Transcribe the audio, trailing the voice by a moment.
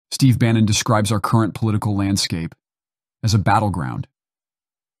Steve Bannon describes our current political landscape as a battleground,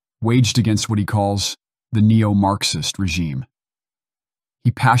 waged against what he calls the neo-Marxist regime.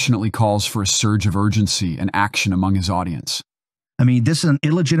 He passionately calls for a surge of urgency and action among his audience. I mean, this is an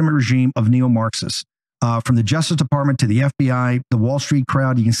illegitimate regime of neo-Marxists. From the Justice Department to the FBI, the Wall Street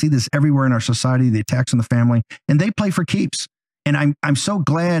crowd, you can see this everywhere in our society, the attacks on the family, and they play for keeps. And I'm so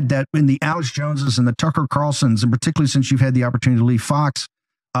glad that in the Alex Joneses and the Tucker Carlsons, and particularly since you've had the opportunity to leave Fox,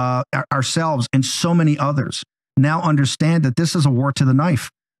 ourselves and so many others now understand that this is a war to the knife,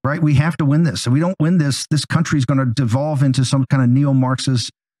 right? We have to win this. If we don't win this, this country is going to devolve into some kind of neo-Marxist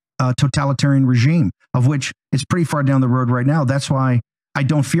totalitarian regime, of which it's pretty far down the road right now. That's why I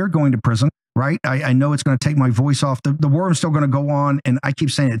don't fear going to prison, right? I know it's going to take my voice off. The war is still going to go on, and I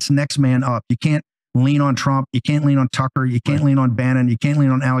keep saying it's next man up. You can't lean on Trump. You can't lean on Tucker. You can't lean on Bannon. You can't lean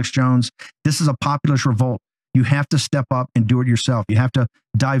on Alex Jones. This is a populist revolt. You have to step up and do it yourself. You have to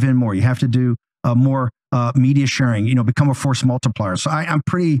dive in more. You have to do more media sharing, become a force multiplier. So I'm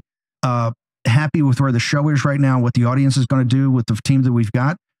pretty happy with where the show is right now, what the audience is going to do with the team that we've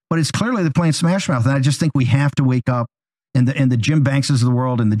got. But it's clearly they're playing Smash Mouth. And I just think we have to wake up, and the Jim Bankses of the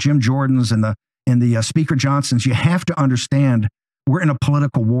world and the Jim Jordans and the Speaker Johnsons. You have to understand we're in a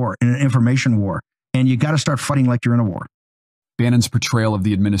political war, in an information war, and you got to start fighting like you're in a war. Bannon's portrayal of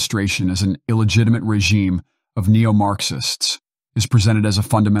the administration as an illegitimate regime of neo-Marxists is presented as a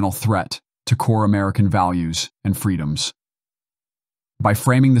fundamental threat to core American values and freedoms. By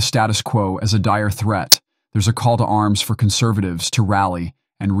framing the status quo as a dire threat, there's a call to arms for conservatives to rally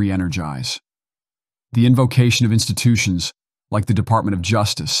and re-energize. The invocation of institutions like the Department of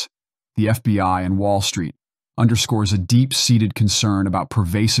Justice, the FBI, and Wall Street underscores a deep-seated concern about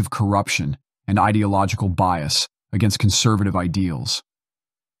pervasive corruption and ideological bias against conservative ideals.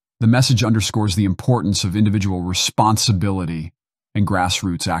 The message underscores the importance of individual responsibility and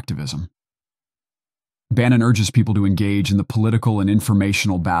grassroots activism. Bannon urges people to engage in the political and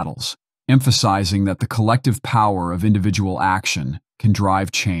informational battles, emphasizing that the collective power of individual action can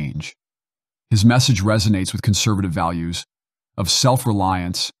drive change. His message resonates with conservative values of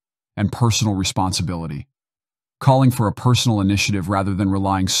self-reliance and personal responsibility, calling for a personal initiative rather than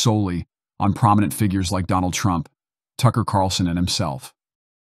relying solely on prominent figures like Donald Trump, Tucker Carlson, and himself.